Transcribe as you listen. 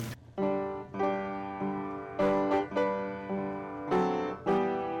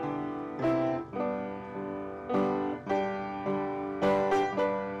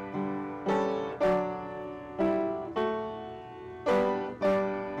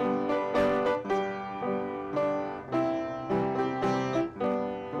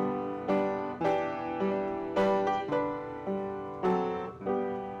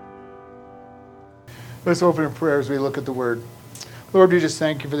Let's open in prayer as we look at the Word. Lord, we just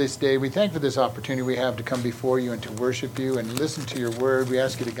thank you for this day. We thank you for this opportunity we have to come before you and to worship you and listen to your Word. We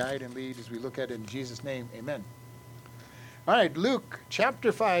ask you to guide and lead as we look at it in Jesus' name. Amen. All right, Luke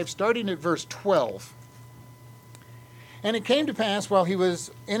chapter 5, starting at verse 12. And it came to pass, while he was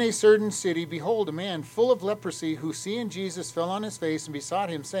in a certain city, behold, a man full of leprosy, who seeing Jesus fell on his face and besought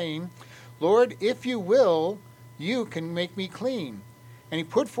him, saying, Lord, if you will, you can make me clean. And he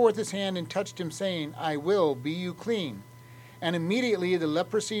put forth his hand and touched him, saying, I will, be you clean. And immediately the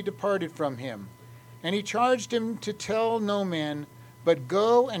leprosy departed from him. And he charged him to tell no man, but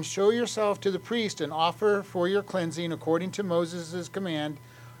go and show yourself to the priest, and offer for your cleansing according to Moses' command,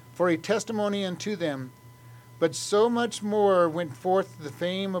 for a testimony unto them. But so much more went forth the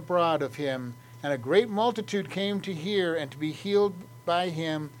fame abroad of him, and a great multitude came to hear and to be healed by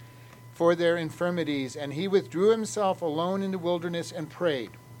him for their infirmities. And he withdrew himself alone in the wilderness and prayed.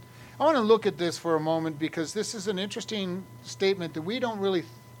 I want to look at this for a moment, because this is an interesting statement that we don't really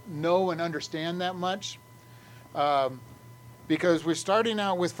know and understand that much. Because we're starting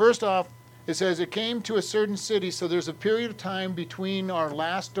out with, first off, it says it came to a certain city. So there's a period of time between our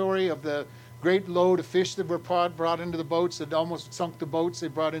last story of the great load of fish that were brought into the boats that almost sunk the boats. They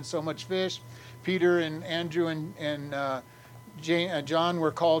brought in so much fish. Peter and Andrew and John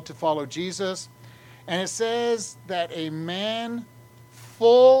were called to follow Jesus. And it says that a man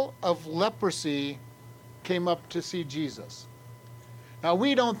full of leprosy came up to see Jesus. Now,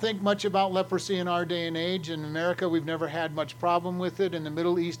 we don't think much about leprosy in our day and age. In America, we've never had much problem with it. In the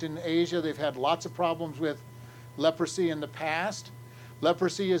Middle East and Asia, they've had lots of problems with leprosy in the past.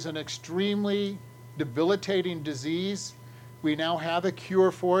 Leprosy is an extremely debilitating disease. We now have a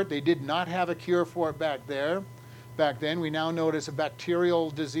cure for it. They did not have a cure for it back then. We now know it is a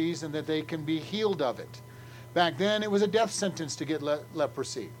bacterial disease and that they can be healed of it. Back then, it was a death sentence to get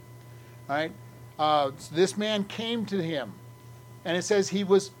leprosy. All right? This man came to him, and it says he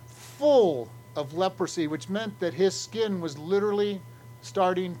was full of leprosy, which meant that his skin was literally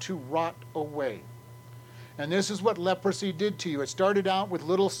starting to rot away. And this is what leprosy did to you. It started out with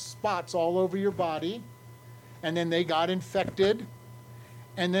little spots all over your body, and then they got infected.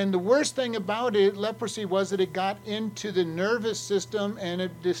 And then the worst thing about it, leprosy, was that it got into the nervous system and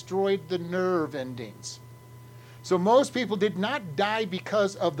it destroyed the nerve endings. So most people did not die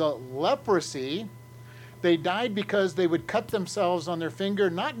because of the leprosy. They died because they would cut themselves on their finger,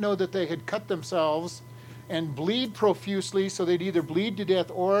 not know that they had cut themselves, and bleed profusely, so they'd either bleed to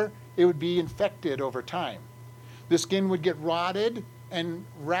death or it would be infected over time. The skin would get rotted, and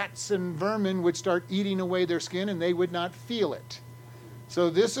rats and vermin would start eating away their skin, and they would not feel it. So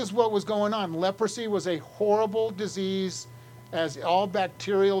this is what was going on. Leprosy was a horrible disease. As all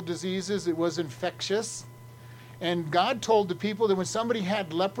bacterial diseases, it was infectious. And God told the people that when somebody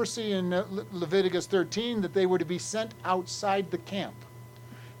had leprosy in Leviticus 13, that they were to be sent outside the camp.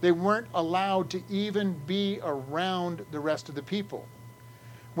 They weren't allowed to even be around the rest of the people.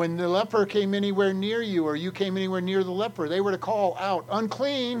 When the leper came anywhere near you, or you came anywhere near the leper, they were to call out,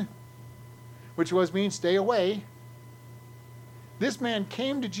 unclean, which means stay away. This man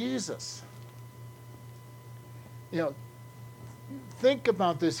came to Jesus. Think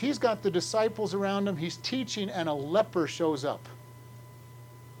about this. He's got the disciples around him. He's teaching, and a leper shows up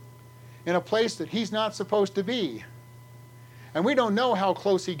in a place that he's not supposed to be. And we don't know how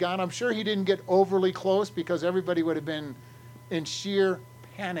close he got. I'm sure he didn't get overly close, because everybody would have been in sheer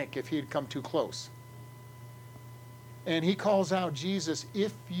panic if he had come too close. And he calls out, Jesus,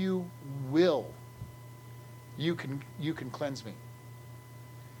 if you will, you can cleanse me.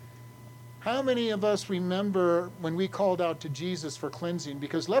 How many of us remember when we called out to Jesus for cleansing?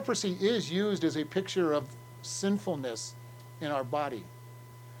 Because leprosy is used as a picture of sinfulness in our body.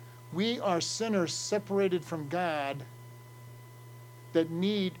 We are sinners separated from God that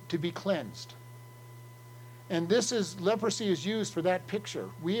need to be cleansed. And leprosy is used for that picture.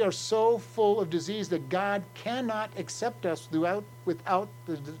 We are so full of disease that God cannot accept us without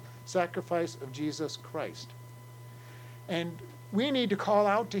the sacrifice of Jesus Christ. And we need to call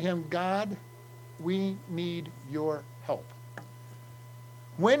out to him, God, we need your help.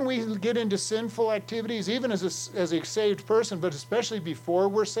 When we get into sinful activities, even as a saved person, but especially before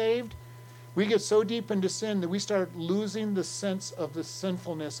we're saved, we get so deep into sin that we start losing the sense of the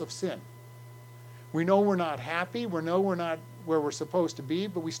sinfulness of sin. We know we're not happy, we know we're not where we're supposed to be,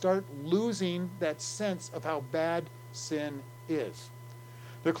 but we start losing that sense of how bad sin is.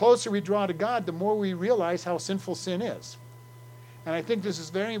 The closer we draw to God, the more we realize how sinful sin is. And I think this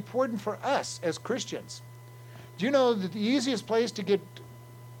is very important for us as Christians. Do you know that the easiest place to get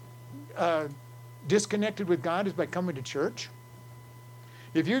disconnected with God is by coming to church?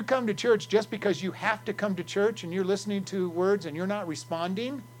 If you come to church just because you have to come to church and you're listening to words and you're not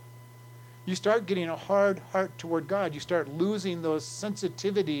responding, you start getting a hard heart toward God. You start losing those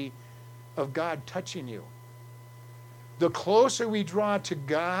sensitivity of God touching you. The closer we draw to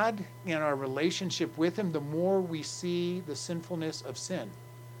God in our relationship with him, the more we see the sinfulness of sin.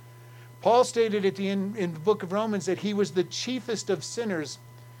 Paul stated at the end in the book of Romans that he was the chiefest of sinners.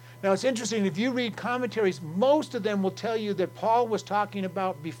 Now it's interesting, if you read commentaries, most of them will tell you that Paul was talking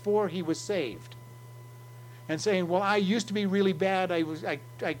about before he was saved. And saying, well, I used to be really bad.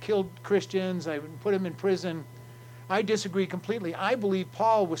 I killed Christians. I put them in prison. I disagree completely. I believe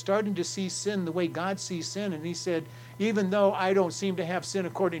Paul was starting to see sin the way God sees sin. And he said, even though I don't seem to have sin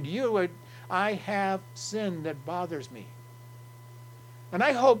according to you, I have sin that bothers me. And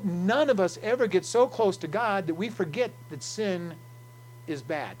I hope none of us ever get so close to God that we forget that sin is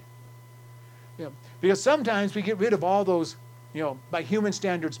bad. You know, because sometimes we get rid of all those, by human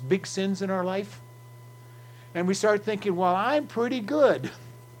standards, big sins in our life. And we start thinking, well, I'm pretty good.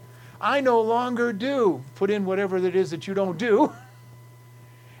 I no longer do. Put in whatever it is that you don't do.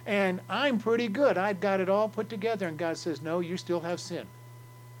 And I'm pretty good. I've got it all put together. And God says, no, you still have sin.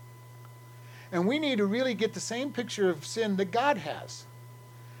 And we need to really get the same picture of sin that God has.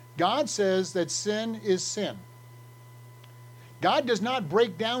 God says that sin is sin. God does not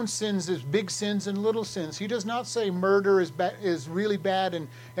break down sins as big sins and little sins. He does not say murder is really bad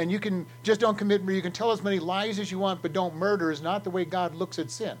and you can just don't commit murder. You can tell as many lies as you want, but don't murder is not the way God looks at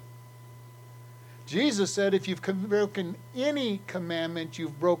sin. Jesus said if you've broken any commandment,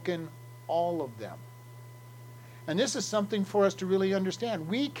 you've broken all of them. And this is something for us to really understand.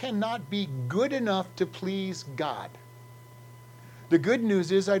 We cannot be good enough to please God. The good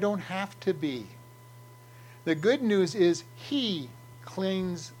news is I don't have to be. The good news is he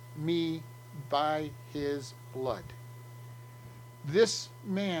cleans me by his blood. This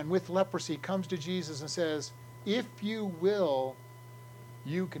man with leprosy comes to Jesus and says, if you will,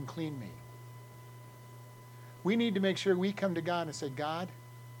 you can clean me. We need to make sure we come to God and say, God,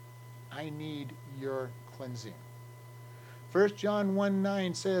 I need your cleansing. 1 John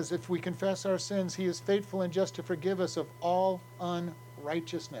 1:9 says, if we confess our sins, he is faithful and just to forgive us of all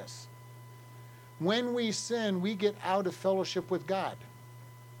unrighteousness. When we sin, we get out of fellowship with God.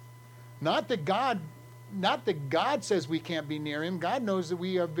 Not that God says we can't be near him. God knows that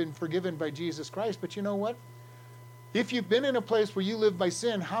we have been forgiven by Jesus Christ. But you know what? If you've been in a place where you live by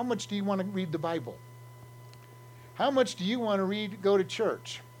sin, how much do you want to read the Bible? How much do you want to go to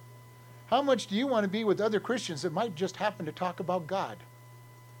church? How much do you want to be with other Christians that might just happen to talk about God?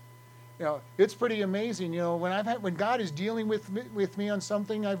 It's pretty amazing. When God is dealing with me on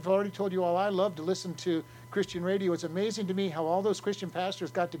something, I've already told you all, I love to listen to Christian radio. It's amazing to me how all those Christian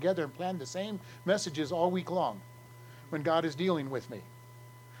pastors got together and planned the same messages all week long when God is dealing with me.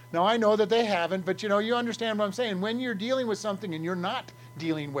 Now, I know that they haven't, but you understand what I'm saying. When you're dealing with something and you're not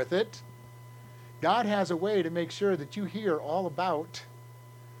dealing with it, God has a way to make sure that you hear all about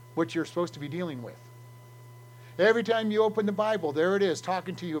what you're supposed to be dealing with. Every time you open the Bible, there it is,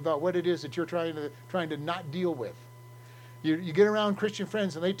 talking to you about what it is that you're trying to not deal with. You get around Christian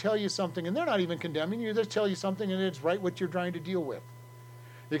friends and they tell you something, and they're not even condemning you. They just tell you something, and it's right what you're trying to deal with.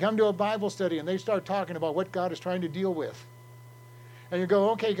 You come to a Bible study, and they start talking about what God is trying to deal with. And you go,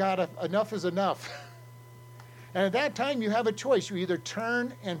 okay, God, enough is enough. And at that time, you have a choice. You either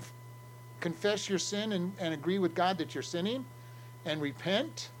turn and confess your sin and agree with God that you're sinning and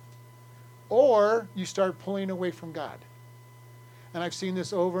repent, or you start pulling away from God. And I've seen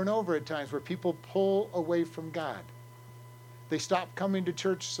this over and over at times where people pull away from God. They stop coming to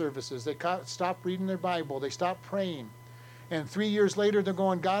church services. They stop reading their Bible. They stop praying. And 3 years later, they're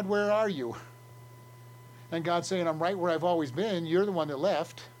going, God, where are you? And God's saying, I'm right where I've always been. You're the one that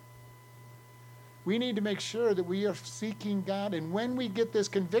left. We need to make sure that we are seeking God. And when we get this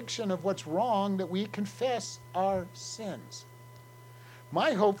conviction of what's wrong, that we confess our sins.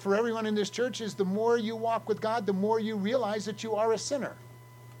 My hope for everyone in this church is the more you walk with God, the more you realize that you are a sinner.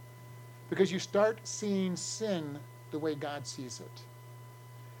 Because you start seeing sin the way God sees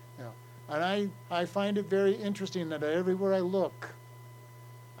it. And I find it very interesting that everywhere I look,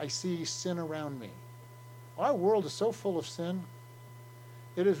 I see sin around me. Our world is so full of sin.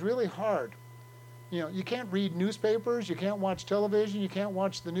 It is really hard. You can't read newspapers, you can't watch television, you can't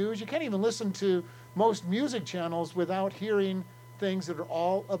watch the news, you can't even listen to most music channels without hearing things that are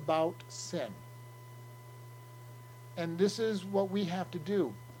all about sin. And this is what we have to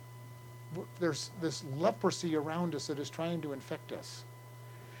do. There's this leprosy around us that is trying to infect us.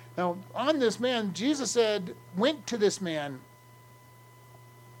 Now, on this man, Jesus went to this man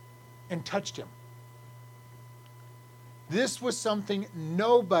and touched him. This was something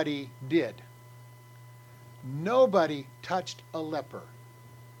nobody did. Nobody touched a leper.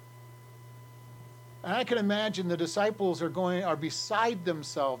 And I can imagine the disciples are beside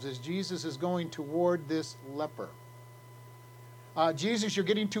themselves as Jesus is going toward this leper. Jesus, you're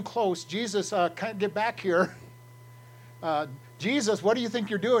getting too close. Jesus, can't get back here. Jesus, what do you think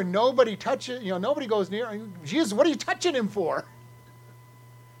you're doing? Nobody touches, nobody goes near. Jesus, what are you touching him for?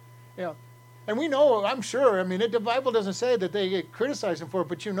 And we know, I'm sure, the Bible doesn't say that they get criticized him for it,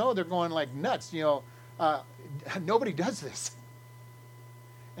 but they're going like nuts. Nobody does this.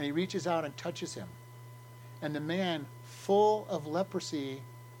 And he reaches out and touches him. And the man, full of leprosy,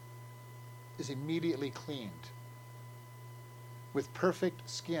 is immediately cleaned with perfect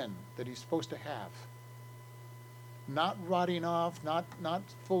skin that he's supposed to have. Not rotting off, not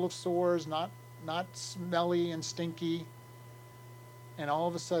full of sores, not smelly and stinky. And all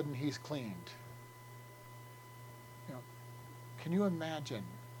of a sudden, he's cleaned. Can you imagine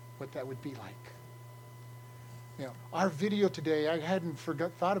what that would be like? Our video today, I hadn't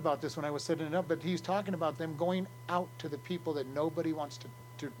thought about this when I was setting it up, but he's talking about them going out to the people that nobody wants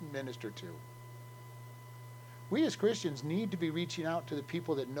to minister to. We as Christians need to be reaching out to the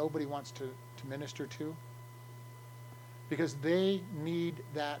people that nobody wants to minister to, because they need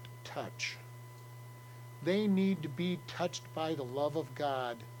that touch. They need to be touched by the love of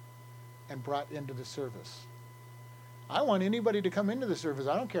God and brought into the service. I want anybody to come into the service.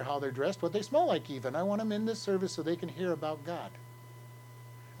 I don't care how they're dressed, what they smell like even. I want them in this service so they can hear about God.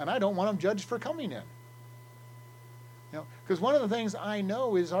 And I don't want them judged for coming in. Because one of the things I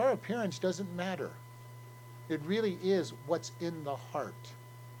know is our appearance doesn't matter. It really is what's in the heart.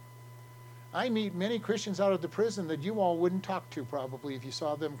 I meet many Christians out of the prison that you all wouldn't talk to probably if you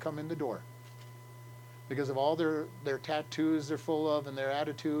saw them come in the door, because of all their tattoos they're full of and their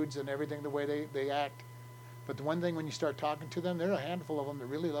attitudes and everything, the way they act. But the one thing, when you start talking to them, there are a handful of them that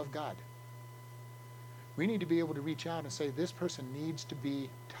really love God. We need to be able to reach out and say, this person needs to be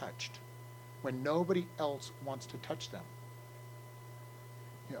touched when nobody else wants to touch them.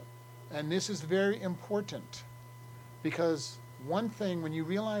 And this is very important, because one thing, when you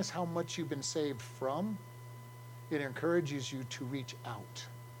realize how much you've been saved from, it encourages you to reach out.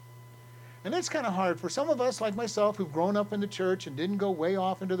 And it's kind of hard for some of us, like myself, who've grown up in the church and didn't go way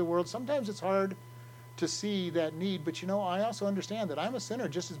off into the world. Sometimes it's hard to see that need, but I also understand that I'm a sinner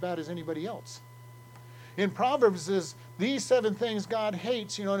just as bad as anybody else. In Proverbs, it says, these 7 things God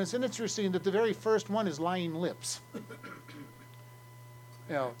hates, and it's interesting that the very first one is lying lips.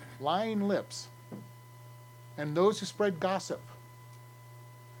 Lying lips. And those who spread gossip.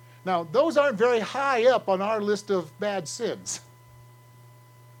 Now, those aren't very high up on our list of bad sins.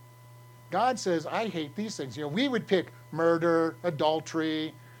 God says, I hate these things. We would pick murder,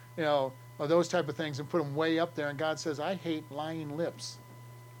 adultery, or those type of things and put them way up there. And God says, I hate lying lips,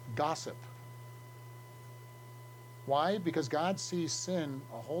 gossip. Why? Because God sees sin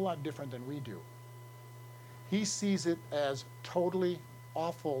a whole lot different than we do. He sees it as totally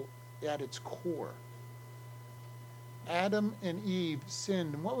awful at its core. Adam and Eve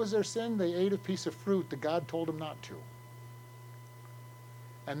sinned. And what was their sin? They ate a piece of fruit that God told them not to.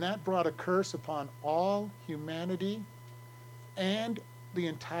 And that brought a curse upon all humanity and the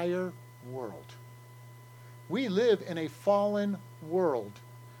entire world. We live in a fallen world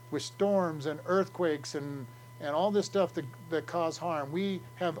with storms and earthquakes and all this stuff that cause harm. We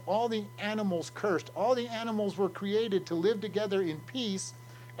have all the animals cursed. All the animals were created to live together in peace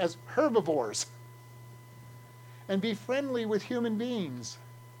as herbivores and be friendly with human beings.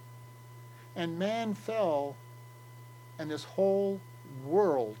 And man fell, and this whole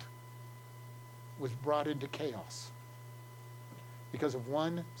world was brought into chaos because of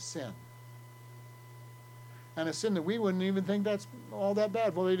one sin. And a sin that we wouldn't even think that's all that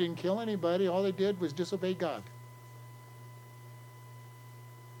bad. Well, they didn't kill anybody. All they did was disobey God.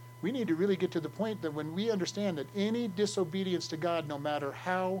 We need to really get to the point that when we understand that any disobedience to God, no matter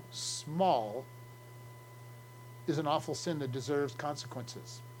how small, is an awful sin that deserves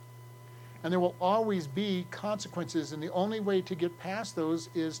consequences. And there will always be consequences, and the only way to get past those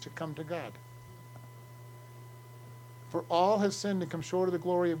is to come to God. For all have sinned and come short of the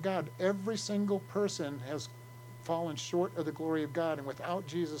glory of God. Every single person has fallen short of the glory of God, and without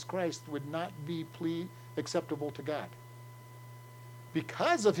Jesus Christ would not be acceptable to God.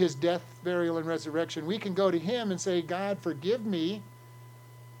 Because of his death, burial, and resurrection, we can go to him and say, God, forgive me,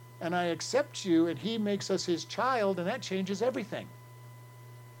 and I accept you, and he makes us his child, and that changes everything.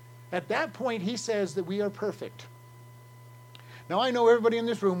 At that point, he says that we are perfect. Now, I know everybody in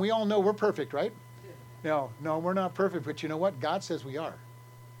this room, we all know we're perfect, right? No, we're not perfect, but you know what? God says we are.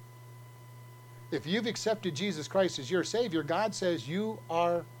 If you've accepted Jesus Christ as your Savior, God says you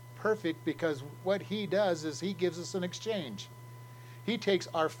are perfect, because what he does is he gives us an exchange. He takes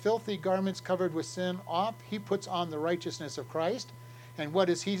our filthy garments covered with sin off. He puts on the righteousness of Christ. And what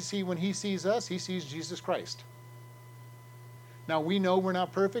does he see when he sees us? He sees Jesus Christ. Now, we know we're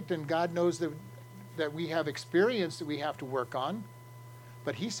not perfect, and God knows that we have experience that we have to work on.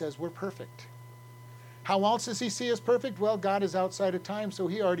 But he says we're perfect. How else does he see us perfect? Well, God is outside of time, so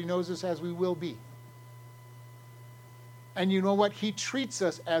he already knows us as we will be. And you know what? He treats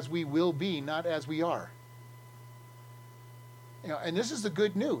us as we will be, not as we are. And this is the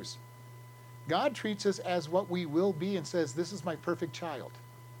good news. God treats us as what we will be and says, this is my perfect child.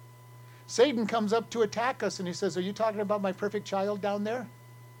 Satan comes up to attack us and he says, are you talking about my perfect child down there?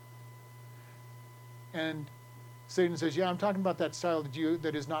 And Satan says, yeah, I'm talking about that child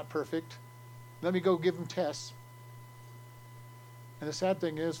that is not perfect. Let me go give him tests. And the sad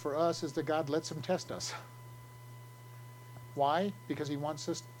thing is for us is that God lets him test us. Why? Because he wants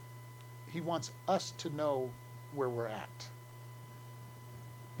us to know where we're at.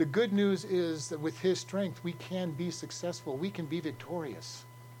 The good news is that with his strength, we can be successful. We can be victorious.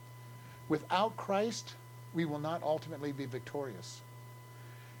 Without Christ, we will not ultimately be victorious.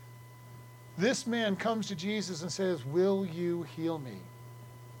 This man comes to Jesus and says, will you heal me?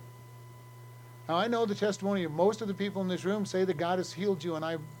 Now, I know the testimony of most of the people in this room say that God has healed you, and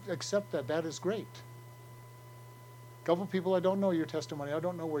I accept that. That is great. A couple of people, I don't know your testimony. I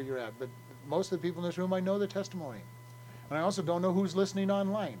don't know where you're at, but most of the people in this room, I know the testimony. And I also don't know who's listening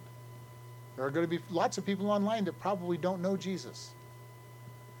online. There are going to be lots of people online that probably don't know Jesus.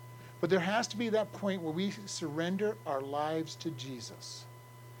 But there has to be that point where we surrender our lives to Jesus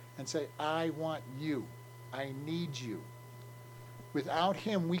and say, I want you. I need you. Without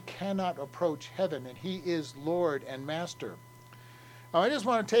him, we cannot approach heaven, and he is Lord and Master. Now, I just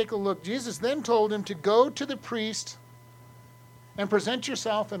want to take a look. Jesus then told him to go to the priest and present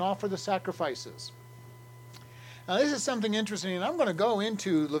yourself and offer the sacrifices. Now, this is something interesting, and I'm going to go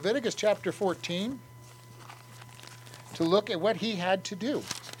into Leviticus chapter 14 to look at what he had to do.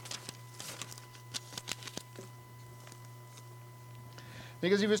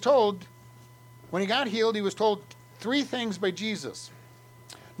 Because he was told, when he got healed, he was told 3 things by Jesus.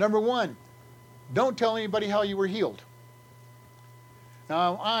 Number 1, don't tell anybody how you were healed.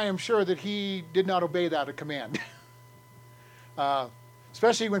 Now, I am sure that he did not obey that command.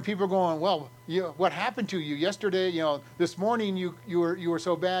 Especially when people are going, well, what happened to you yesterday? This morning you were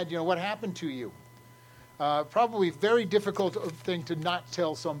so bad. What happened to you? Probably very difficult thing to not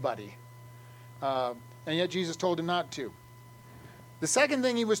tell somebody, and yet Jesus told him not to. The second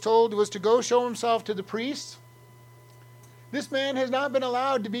thing he was told was to go show himself to the priests. This man has not been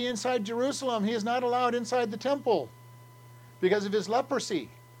allowed to be inside Jerusalem. He is not allowed inside the temple because of his leprosy.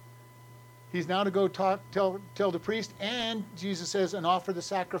 He's now to go tell the priest, and Jesus says, and offer the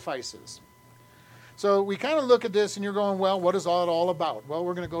sacrifices. So we kind of look at this and you're going, well, what is that all about? Well,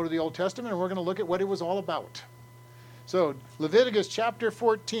 we're going to go to the Old Testament and we're going to look at what it was all about. So Leviticus chapter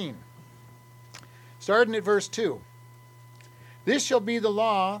 14, starting at verse 2. This shall be the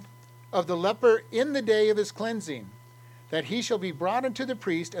law of the leper in the day of his cleansing, that he shall be brought unto the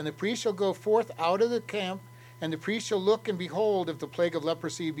priest, and the priest shall go forth out of the camp, and the priest shall look and behold, if the plague of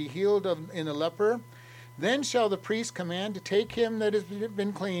leprosy be healed in the leper. Then shall the priest command to take him that has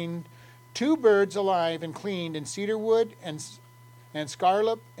been cleaned, 2 birds alive and cleaned in cedar wood and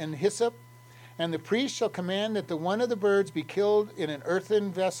scarlet and hyssop. And the priest shall command that the one of the birds be killed in an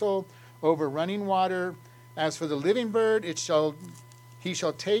earthen vessel over running water. As for the living bird, he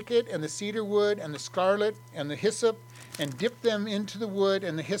shall take it, and the cedar wood, and the scarlet, and the hyssop, and dip them into the wood,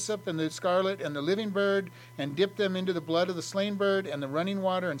 and the hyssop, and the scarlet, and the living bird, and dip them into the blood of the slain bird, and the running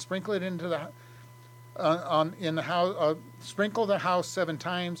water, and sprinkle it into the house. Sprinkle the house 7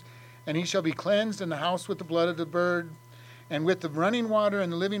 times, and he shall be cleansed in the house with the blood of the bird, and with the running water, and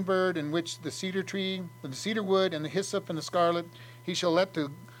the living bird, in which the cedar tree, with the cedar wood, and the hyssop, and the scarlet, he shall let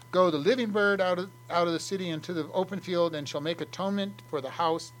go the living bird out of the city into the open field, and shall make atonement for the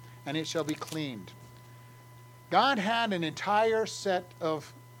house, and it shall be cleaned. God had an entire set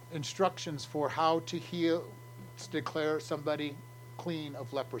of instructions for how to heal, to declare somebody clean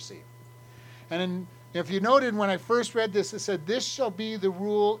of leprosy. And if you noted when I first read this, it said, this shall be the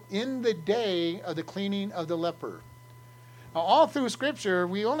rule in the day of the cleaning of the leper. Now, all through Scripture,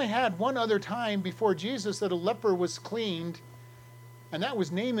 we only had one other time before Jesus that a leper was cleaned, and that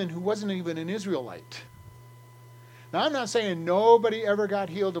was Naaman, who wasn't even an Israelite. Now, I'm not saying nobody ever got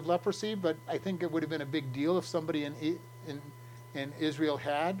healed of leprosy, but I think it would have been a big deal if somebody in Israel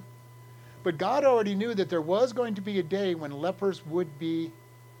had. But God already knew that there was going to be a day when lepers would be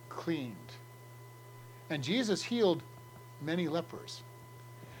cleaned. And Jesus healed many lepers.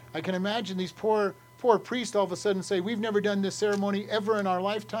 I can imagine these poor priests all of a sudden say, we've never done this ceremony ever in our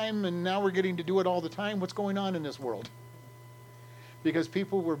lifetime, and now we're getting to do it all the time. What's going on in this world? Because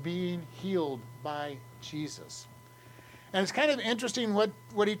people were being healed by Jesus. And it's kind of interesting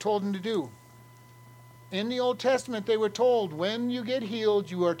what he told them to do. In the Old Testament, they were told, when you get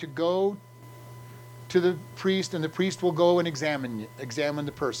healed, you are to go to the priest, and the priest will go and examine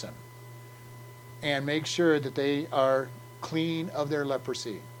the person and make sure that they are clean of their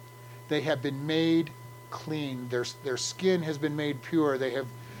leprosy. They have been made clean. Their skin has been made pure.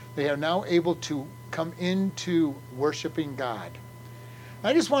 They are now able to come into worshiping God.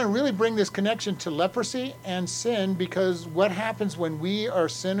 I just want to really bring this connection to leprosy and sin, because what happens when we are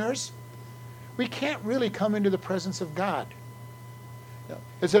sinners, we can't really come into the presence of God.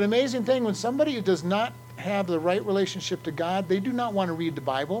 It's an amazing thing when somebody who does not have the right relationship to God, they do not want to read the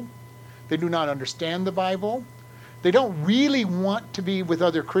Bible. They do not understand the Bible. They don't really want to be with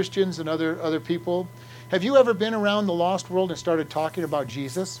other Christians and other people. Have you ever been around the lost world and started talking about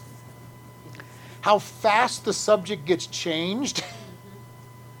Jesus? How fast the subject gets changed.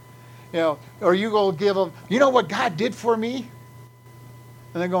 Or you go give them, you know what God did for me?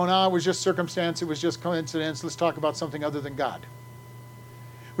 And they're going, it was just circumstance, it was just coincidence, let's talk about something other than God.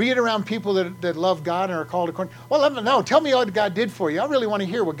 We get around people that love God and are called according. No, tell me what God did for you. I really want to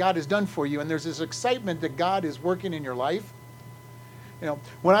hear what God has done for you. And there's this excitement that God is working in your life.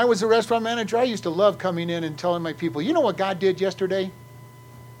 When I was a restaurant manager, I used to love coming in and telling my people, you know what God did yesterday?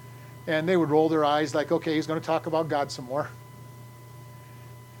 And they would roll their eyes like, okay, he's going to talk about God some more.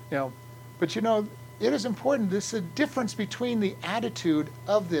 But it is important. There's a difference between the attitude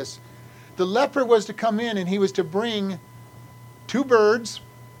of this. The leper was to come in and he was to bring 2 birds,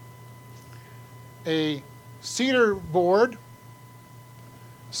 a cedar board,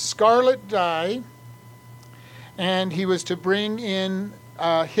 scarlet dye, and he was to bring in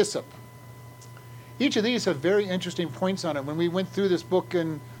hyssop. Each of these have very interesting points on it. When we went through this book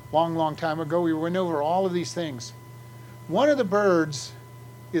a long time ago, we went over all of these things. One of the birds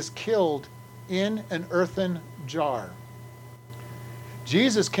is killed in an earthen jar.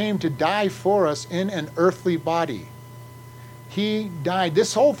 Jesus came to die for us in an earthly body. He died.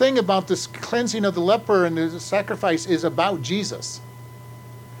 This whole thing about this cleansing of the leper and the sacrifice is about Jesus.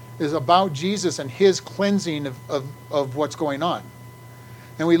 Is about Jesus and his cleansing of what's going on.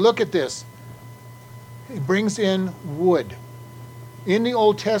 And we look at this. He brings in wood. In the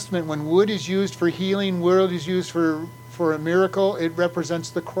Old Testament, when wood is used for healing, wood is used for a miracle, it represents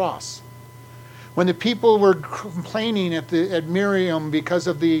the cross. When the people were complaining at Miriam because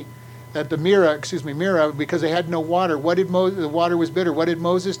of Mira, because they had no water, the water was bitter. What did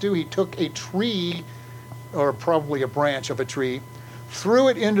Moses do? He took a tree, or probably a branch of a tree, threw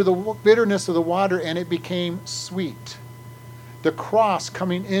it into the bitterness of the water, and it became sweet. The cross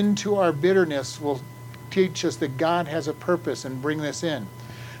coming into our bitterness will teach us that God has a purpose and bring this in.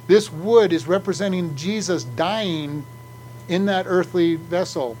 This wood is representing Jesus dying in that earthly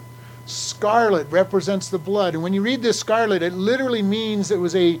vessel. Scarlet represents the blood. And when you read this scarlet, it literally means it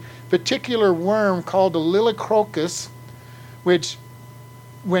was a particular worm called a lillicrocus, which,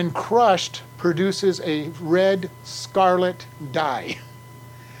 when crushed, produces a red scarlet dye.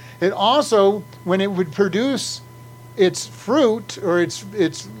 It also, when it would produce its fruit or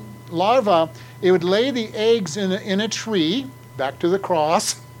its larva, it would lay the eggs in a tree, back to the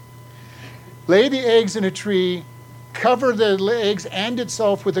cross, lay the eggs in a tree, cover the eggs and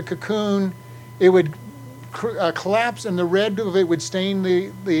itself with a cocoon. It would collapse, and the red of it would stain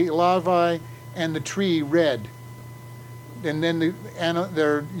the larvae and the tree red. And then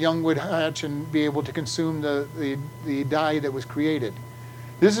their young would hatch and be able to consume the dye that was created.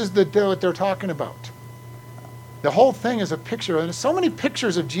 This is what they're talking about. The whole thing is a picture, and there's so many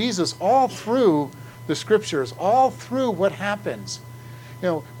pictures of Jesus all through the scriptures, all through what happens.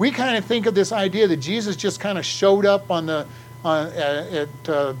 We kind of think of this idea that Jesus just kind of showed up at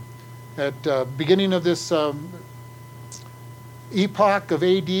beginning of this epoch of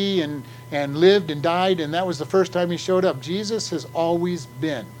AD and lived and died, and that was the first time he showed up. Jesus has always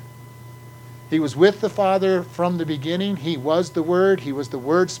been. He was with the Father from the beginning. He was the Word. He was the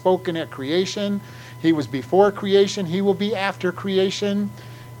Word spoken at creation. He was before creation. He will be after creation.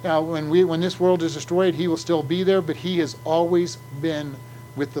 Now, when this world is destroyed, he will still be there, but he has always been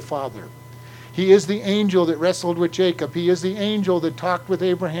with the Father. He is the angel that wrestled with Jacob. He is the angel that talked with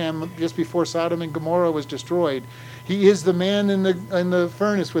Abraham just before Sodom and Gomorrah was destroyed. He is the man in the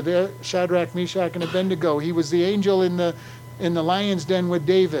furnace with Shadrach, Meshach, and Abednego. He was the angel in the lion's den with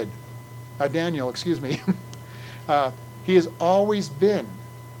Daniel. He has always been.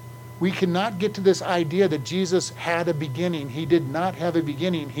 We cannot get to this idea that Jesus had a beginning. He did not have a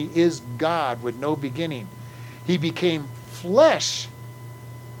beginning. He is God with no beginning. He became flesh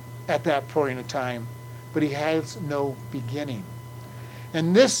at that point in time, but he has no beginning.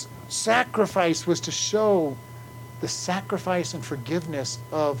 And this sacrifice was to show the sacrifice and forgiveness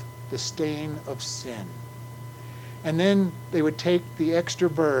of the stain of sin. And then they would take the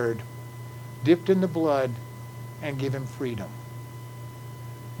extra bird, dipped in the blood, and give him freedom.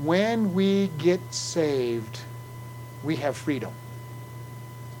 When we get saved, we have freedom.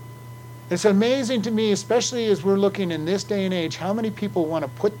 It's amazing to me, especially as we're looking in this day and age, how many people want to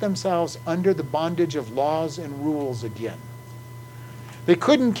put themselves under the bondage of laws and rules again. They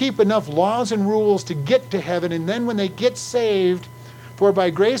couldn't keep enough laws and rules to get to heaven, and then when they get saved, for by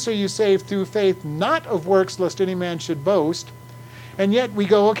grace are you saved through faith, not of works, lest any man should boast. And yet we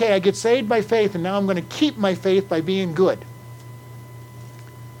go, okay, I get saved by faith, and now I'm going to keep my faith by being good.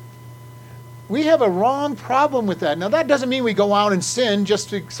 We have a wrong problem with that. Now, that doesn't mean we go out and sin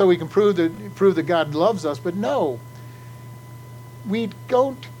just so we can prove that God loves us, but no. We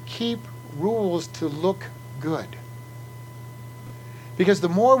don't keep rules to look good. Because the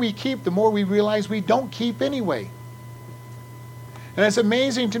more we keep, the more we realize we don't keep anyway. And it's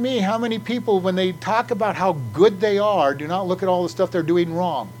amazing to me how many people, when they talk about how good they are, do not look at all the stuff they're doing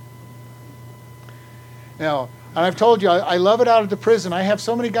wrong. Now, and I've told you, I love it out of the prison. I have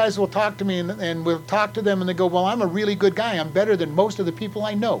so many guys who will talk to me, and we'll talk to them, and they go, well, I'm a really good guy. I'm better than most of the people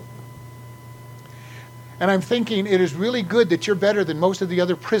I know. And I'm thinking, it is really good that you're better than most of the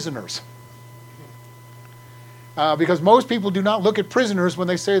other prisoners. Because most people do not look at prisoners when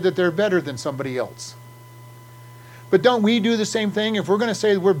they say that they're better than somebody else. But don't we do the same thing? If we're going to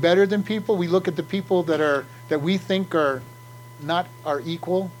say that we're better than people, we look at the people that we think are not our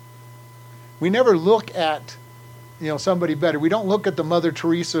equal. We never look at somebody better. We don't look at the Mother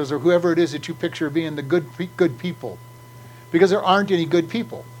Teresa's or whoever it is that you picture being the good people, because there aren't any good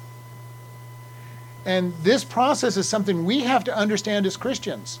people. And this process is something we have to understand as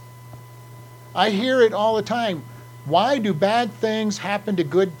Christians. I hear it all the time. Why do bad things happen to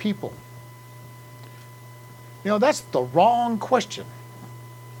good people? That's the wrong question.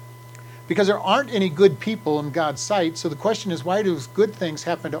 Because there aren't any good people in God's sight, so the question is, why do good things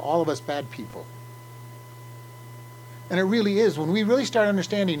happen to all of us bad people? And it really is. When we really start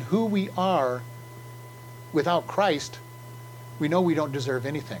understanding who we are without Christ, we know we don't deserve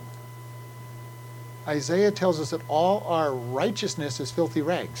anything. Isaiah tells us that all our righteousness is filthy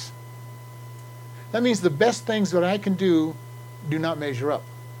rags. That means the best things that I can do not measure up.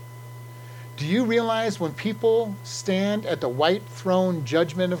 Do you realize when people stand at the white throne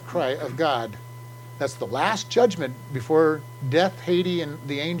judgment of God, that's the last judgment before death, Hades, and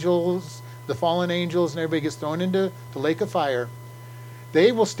the angels, the fallen angels, and everybody gets thrown into the lake of fire,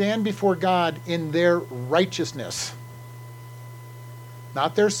 they will stand before God in their righteousness.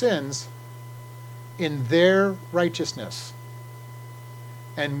 Not their sins, in their righteousness.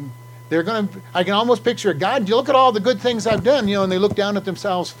 And I can almost picture it. God, you look at all the good things I've done, and they look down at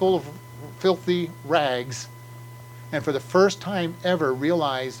themselves full of filthy rags, and for the first time ever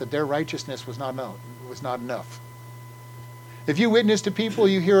realize that their righteousness was not enough. If you witness to people,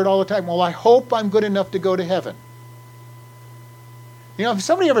 you hear it all the time, well, I hope I'm good enough to go to heaven. If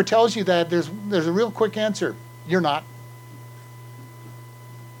somebody ever tells you that, there's a real quick answer. You're not.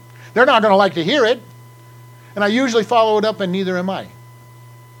 They're not going to like to hear it, and I usually follow it up, and neither am I.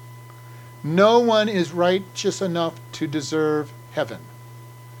 No one is righteous enough to deserve heaven.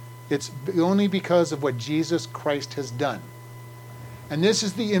 It's only because of what Jesus Christ has done. And this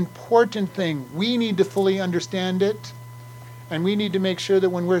is the important thing. We need to fully understand it, and we need to make sure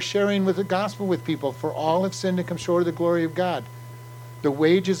that when we're sharing with the gospel with people, for all have sinned and come short of the glory of God. The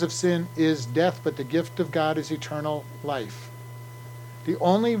wages of sin is death, but the gift of God is eternal life. The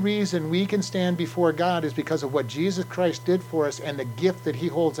only reason we can stand before God is because of what Jesus Christ did for us and the gift that he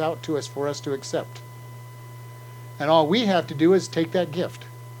holds out to us for us to accept. And all we have to do is take that gift.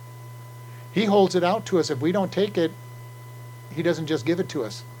 He holds it out to us. If we don't take it, he doesn't just give it to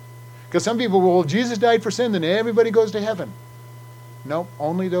us. Because some people, well, Jesus died for sin, then everybody goes to heaven. No,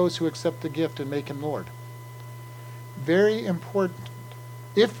 only those who accept the gift and make him Lord. Very important.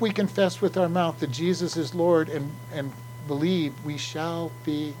 If we confess with our mouth that Jesus is Lord and believe, we shall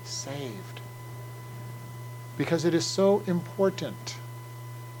be saved. Because it is so important.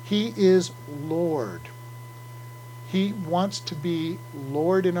 He is Lord. He wants to be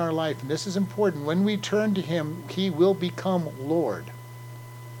Lord in our life. And this is important. When we turn to him, he will become Lord.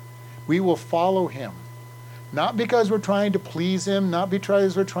 We will follow him. Not because we're trying to please him, not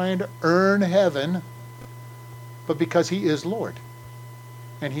because we're trying to earn heaven, but because he is Lord.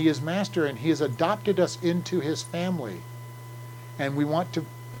 And he is master, and he has adopted us into his family. And we want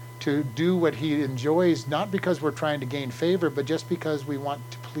to do what he enjoys, not because we're trying to gain favor, but just because we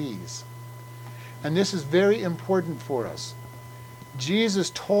want to please. And this is very important for us. Jesus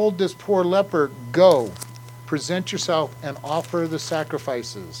told this poor leper, go, present yourself and offer the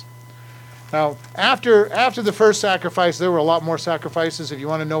sacrifices. Now, after the first sacrifice, there were a lot more sacrifices. If you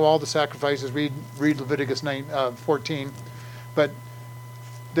want to know all the sacrifices, read Leviticus 14. But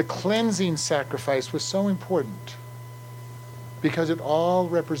the cleansing sacrifice was so important because it all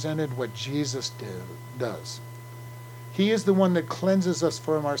represented what Jesus does. He is the one that cleanses us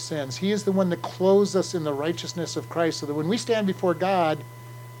from our sins. He is the one that clothes us in the righteousness of Christ, so that when we stand before God,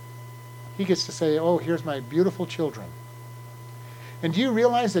 he gets to say, oh, here's my beautiful children. And do you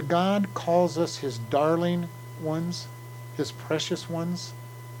realize that God calls us his darling ones, his precious ones?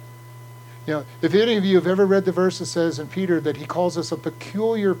 You know, if any of you have ever read the verse that says in Peter that he calls us a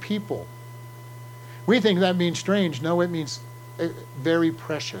peculiar people, we think that means strange. No, it means very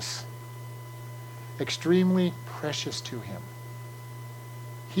precious, extremely precious to him.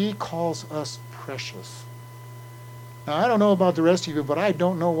 He calls us precious. Now, I don't know about the rest of you, but I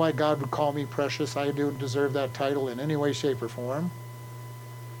don't know why God would call me precious. I don't deserve that title in any way, shape, or form.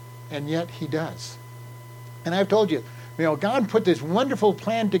 And yet he does. And I've told you, God put this wonderful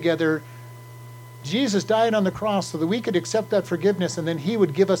plan together. Jesus died on the cross so that we could accept that forgiveness, and then he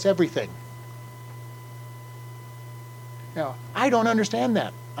would give us everything. Now, I don't understand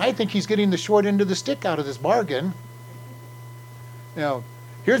that. I think he's getting the short end of the stick out of this bargain.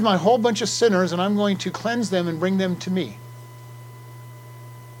 Here's my whole bunch of sinners, and I'm going to cleanse them and bring them to me.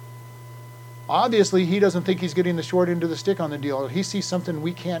 Obviously, he doesn't think he's getting the short end of the stick on the deal. He sees something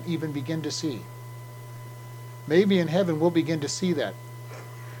we can't even begin to see. Maybe in heaven we'll begin to see that.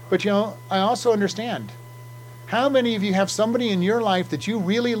 But I also understand. How many of you have somebody in your life that you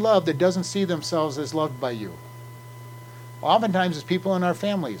really love that doesn't see themselves as loved by you? Oftentimes it's people in our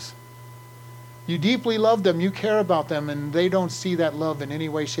families. You deeply love them, you care about them, and they don't see that love in any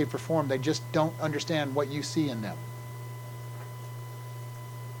way, shape, or form. They just don't understand what you see in them.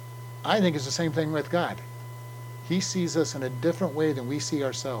 I think it's the same thing with God. He sees us in a different way than we see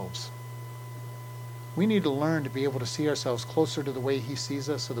ourselves. We need to learn to be able to see ourselves closer to the way he sees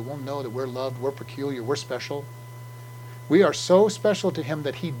us so that we'll know that we're loved, we're peculiar, we're special. We are so special to him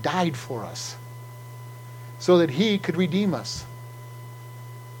that he died for us so that he could redeem us.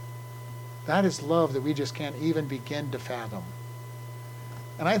 That is love that we just can't even begin to fathom.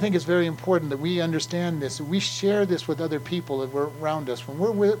 And I think it's very important that we understand this, that we share this with other people that we're around us.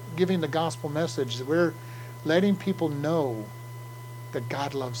 When we're giving the gospel message, that we're letting people know that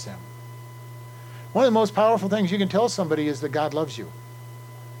God loves them. One of the most powerful things you can tell somebody is that God loves you.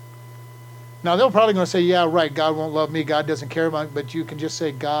 Now, they're probably going to say, yeah, right, God won't love me, God doesn't care about me, but you can just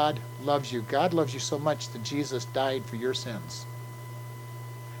say, God loves you. God loves you so much that Jesus died for your sins.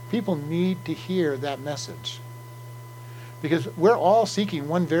 People need to hear that message. Because we're all seeking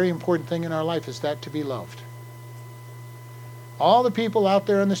one very important thing in our life, is that to be loved. All the people out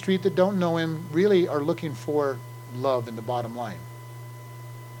there on the street that don't know him really are looking for love in the bottom line.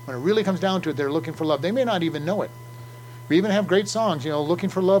 When it really comes down to it, they're looking for love. They may not even know it. We even have great songs, looking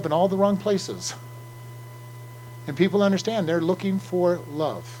for love in all the wrong places. And people understand they're looking for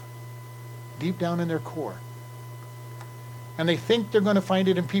love deep down in their core. And they think they're going to find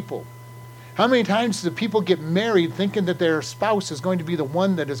it in people. How many times do people get married thinking that their spouse is going to be the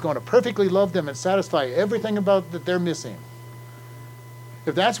one that is going to perfectly love them and satisfy everything about that they're missing?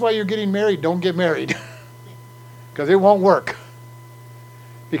 If that's why you're getting married, don't get married. Because it won't work.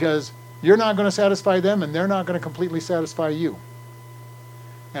 Because you're not going to satisfy them and they're not going to completely satisfy you.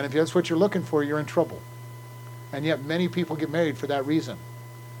 And if that's what you're looking for, you're in trouble. And yet many people get married for that reason.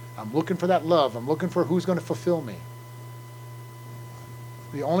 I'm looking for that love. I'm looking for who's going to fulfill me.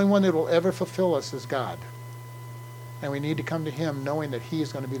 The only one that will ever fulfill us is God. And we need to come to him knowing that he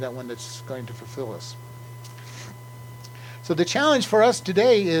is going to be that one that's going to fulfill us. So the challenge for us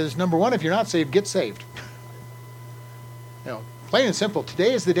today is, number one, if you're not saved, get saved. Plain and simple,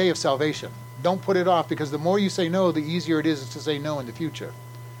 today is the day of salvation. Don't put it off, because the more you say no, the easier it is to say no in the future.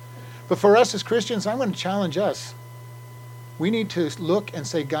 But for us as Christians, I'm going to challenge us. We need to look and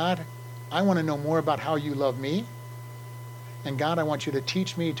say, God, I want to know more about how you love me. And God, I want you to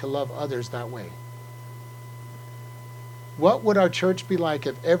teach me to love others that way. What would our church be like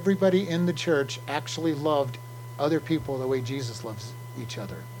if everybody in the church actually loved other people the way Jesus loves each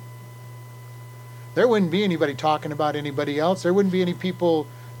other? There wouldn't be anybody talking about anybody else. There wouldn't be any people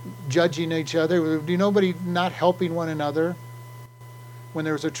judging each other. There would be nobody not helping one another. When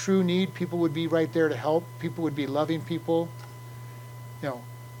there was a true need, people would be right there to help. People would be loving people.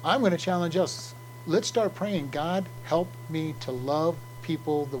 I'm going to challenge us. Let's start praying, God, help me to love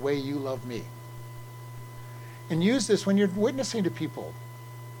people the way you love me. And use this when you're witnessing to people.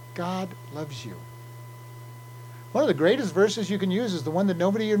 God loves you. One of the greatest verses you can use is the one that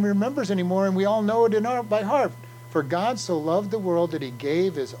nobody even remembers anymore, and we all know it by heart. For God so loved the world that he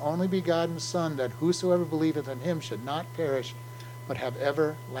gave his only begotten Son, that whosoever believeth in him should not perish, but have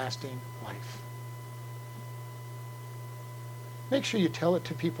everlasting life. Make sure you tell it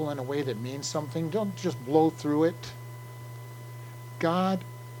to people in a way that means something. Don't just blow through it. God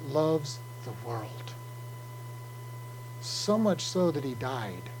loves the world. So much so that he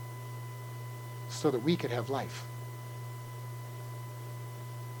died so that we could have life.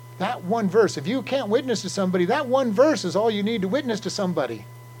 That one verse, if you can't witness to somebody, that one verse is all you need to witness to somebody.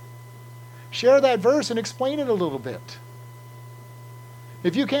 Share that verse and explain it a little bit.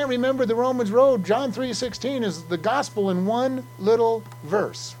 If you can't remember the Romans road, John 3:16 is the gospel in one little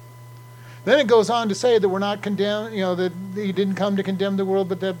verse. Then it goes on to say that we're not condemned, that he didn't come to condemn the world,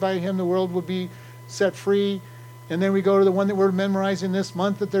 but that by him the world would be set free. And then we go to the one that we're memorizing this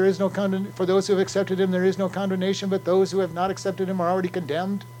month, that there is no condemnation. For those who have accepted him, there is no condemnation, but those who have not accepted him are already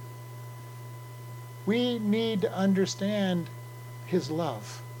condemned. We need to understand his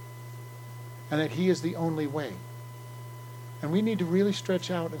love and that he is the only way. And we need to really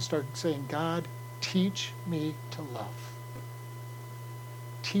stretch out and start saying, God, teach me to love.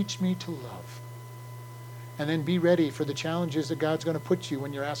 Teach me to love. And then be ready for the challenges that God's going to put you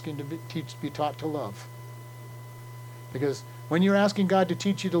when you're asking to be taught to love. Because when you're asking God to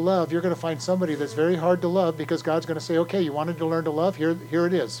teach you to love, you're going to find somebody that's very hard to love, because God's going to say, okay, you wanted to learn to love? Here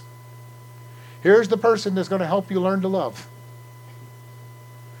it is. Here's the person that's going to help you learn to love.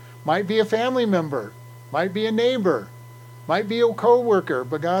 Might be a family member. Might be a neighbor. Might be a co-worker.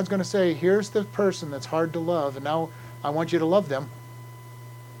 But God's going to say, here's the person that's hard to love, and now I want you to love them.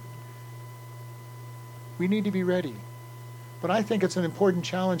 We need to be ready. But I think it's an important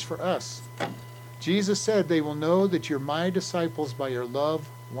challenge for us. Jesus said, they will know that you're my disciples by your love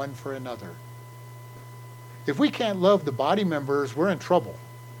one for another. If we can't love the body members, we're in trouble.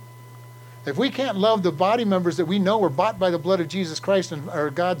 If we can't love the body members that we know were bought by the blood of Jesus Christ and are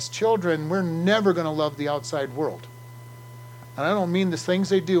God's children, we're never going to love the outside world. And I don't mean the things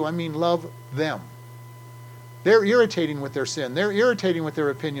they do, I mean love them. They're irritating with their sin. They're irritating with their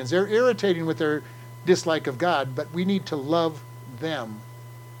opinions. They're irritating with their dislike of God, but we need to love them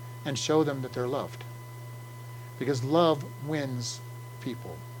and show them that they're loved. Because love wins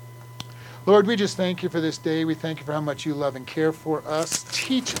people. Lord, we just thank you for this day. We thank you for how much you love and care for us.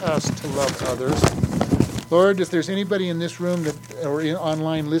 Teach us to love others. Lord, if there's anybody in this room or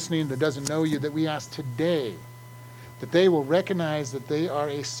online listening that doesn't know you, that we ask today that they will recognize that they are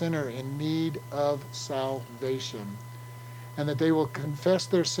a sinner in need of salvation, and that they will confess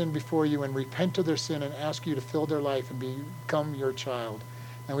their sin before you and repent of their sin and ask you to fill their life and become your child.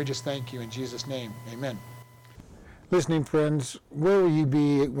 And we just thank you in Jesus' name. Amen. Listening friends, where will you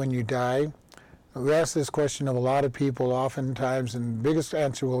be when you die? We ask this question of a lot of people oftentimes, and the biggest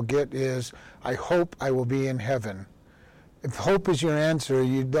answer we'll get is, I hope I will be in heaven. If hope is your answer,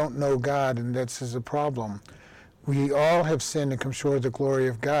 you don't know God, and that's a problem. We all have sinned and come short of the glory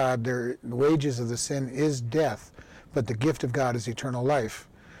of God. The wages of the sin is death, but the gift of God is eternal life.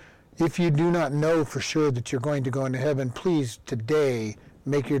 If you do not know for sure that you're going to go into heaven, please today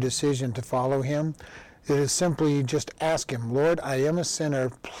make your decision to follow him. It is simply just ask him, Lord, I am a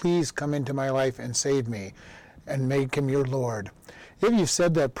sinner. Please come into my life and save me, and make him your Lord. If you've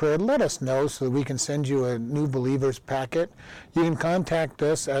said that prayer, let us know so that we can send you a new believers packet. You can contact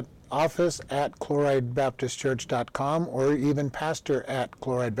us at office@chloridebaptistchurch.com or even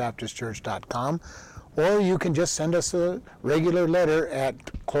pastor@chloridebaptistchurch.com. Or you can just send us a regular letter at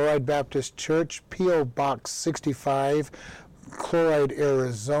Chloride Baptist Church, P.O. Box 65, Chloride,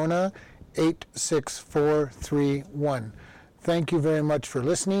 Arizona, 86431. Thank you very much for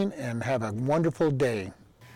listening, and have a wonderful day.